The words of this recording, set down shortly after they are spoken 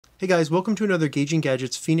Hey guys, welcome to another Gauging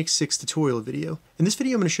Gadgets Fenix 6 tutorial video. In this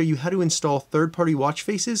video I'm going to show you how to install third-party watch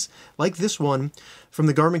faces like this one from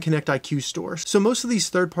the Garmin Connect IQ store. So most of these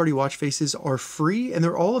third-party watch faces are free and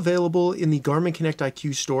they're all available in the Garmin Connect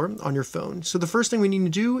IQ store on your phone. So the first thing we need to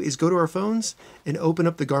do is go to our phones and open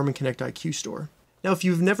up the Garmin Connect IQ store. Now if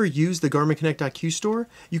you've never used the Garmin Connect IQ store,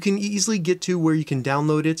 you can easily get to where you can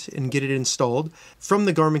download it and get it installed from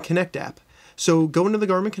the Garmin Connect app. So go into the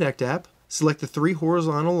Garmin Connect app, select the three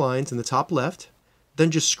horizontal lines in the top left, then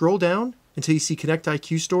just scroll down until you see Connect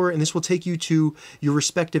IQ Store, and this will take you to your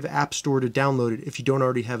respective app store to download it if you don't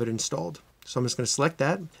already have it installed. So I'm just going to select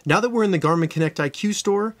that. Now that we're in the Garmin Connect IQ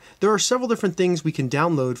Store, there are several different things we can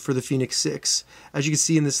download for the Fenix 6. As you can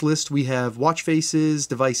see in this list, we have watch faces,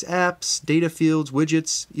 device apps, data fields,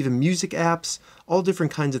 widgets, even music apps, all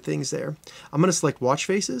different kinds of things there. I'm going to select watch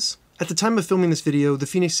faces. At the time of filming this video, the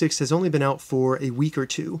Fenix 6 has only been out for a week or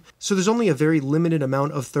two, so there's only a very limited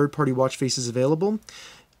amount of third-party watch faces available.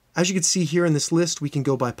 As you can see here in this list, we can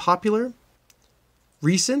go by popular,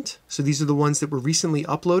 recent, so these are the ones that were recently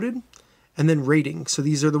uploaded, and then rating, so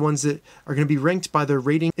these are the ones that are going to be ranked by their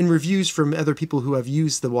rating and reviews from other people who have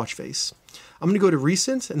used the watch face. I'm going to go to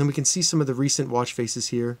recent, and then we can see some of the recent watch faces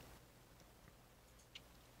here.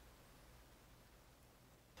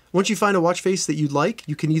 Once you find a watch face that you'd like,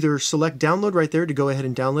 you can either select download right there to go ahead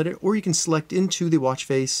and download it, or you can select into the watch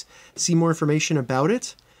face, see more information about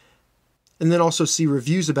it, and then also see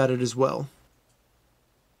reviews about it as well.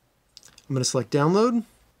 I'm going to select download.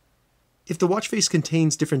 If the watch face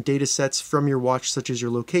contains different data sets from your watch, such as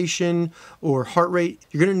your location or heart rate,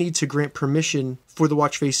 you're going to need to grant permission for the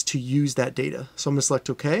watch face to use that data. So I'm going to select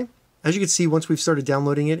OK. As you can see, once we've started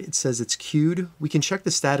downloading it, it says it's queued. We can check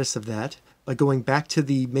the status of that by going back to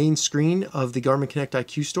the main screen of the Garmin Connect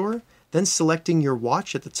IQ store, then selecting your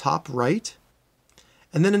watch at the top right.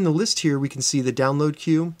 And then in the list here, we can see the download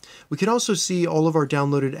queue. We can also see all of our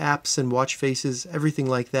downloaded apps and watch faces, everything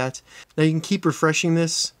like that. Now you can keep refreshing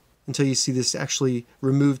this until you see this actually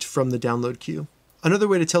removed from the download queue. Another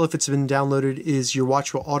way to tell if it's been downloaded is your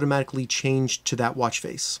watch will automatically change to that watch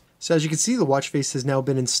face. So as you can see, the watch face has now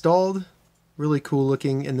been installed. Really cool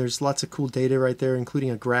looking, and there's lots of cool data right there, including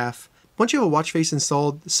a graph. Once you have a watch face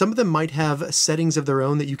installed, some of them might have settings of their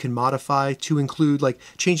own that you can modify to include like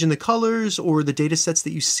changing the colors or the data sets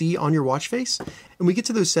that you see on your watch face. And we get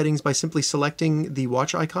to those settings by simply selecting the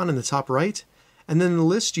watch icon in the top right. And then in the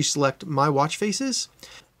list, you select My Watch Faces.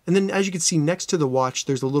 And then as you can see next to the watch,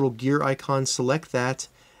 there's a little gear icon, select that.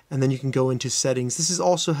 And then you can go into settings. This is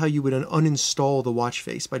also how you would uninstall the watch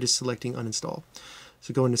face, by just selecting uninstall.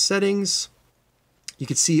 So go into settings. You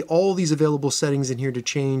can see all these available settings in here to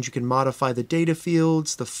change. You can modify the data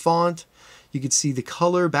fields, the font. You can see the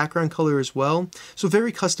color, background color as well. So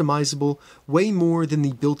very customizable, way more than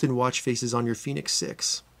the built-in watch faces on your Fenix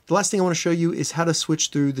 6. The last thing I want to show you is how to switch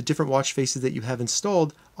through the different watch faces that you have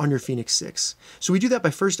installed on your Fenix 6. So we do that by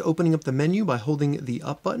first opening up the menu by holding the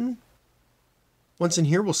up button. Once in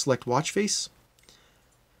here, we'll select watch face.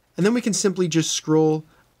 And then we can simply just scroll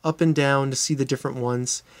up and down to see the different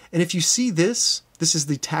ones. And if you see this is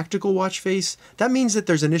the tactical watch face. That means that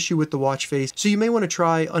there's an issue with the watch face. So you may want to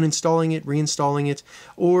try uninstalling it, reinstalling it,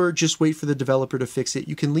 or just wait for the developer to fix it.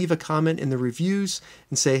 You can leave a comment in the reviews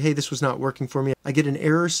and say, hey, this was not working for me. I get an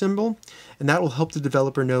error symbol, and that will help the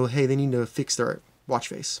developer know, hey, they need to fix their watch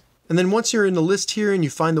face. And then once you're in the list here and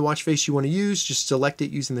you find the watch face you want to use, just select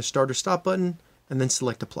it using the start or stop button, and then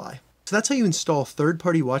select apply. So that's how you install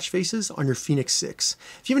third-party watch faces on your Fenix 6.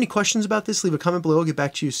 If you have any questions about this, leave a comment below. I'll get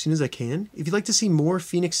back to you as soon as I can. If you'd like to see more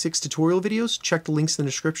Fenix 6 tutorial videos, check the links in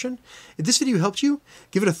the description. If this video helped you,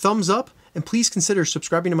 give it a thumbs up, and please consider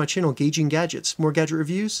subscribing to my channel, Gauging Gadgets, more gadget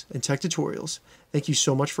reviews and tech tutorials. Thank you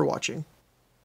so much for watching.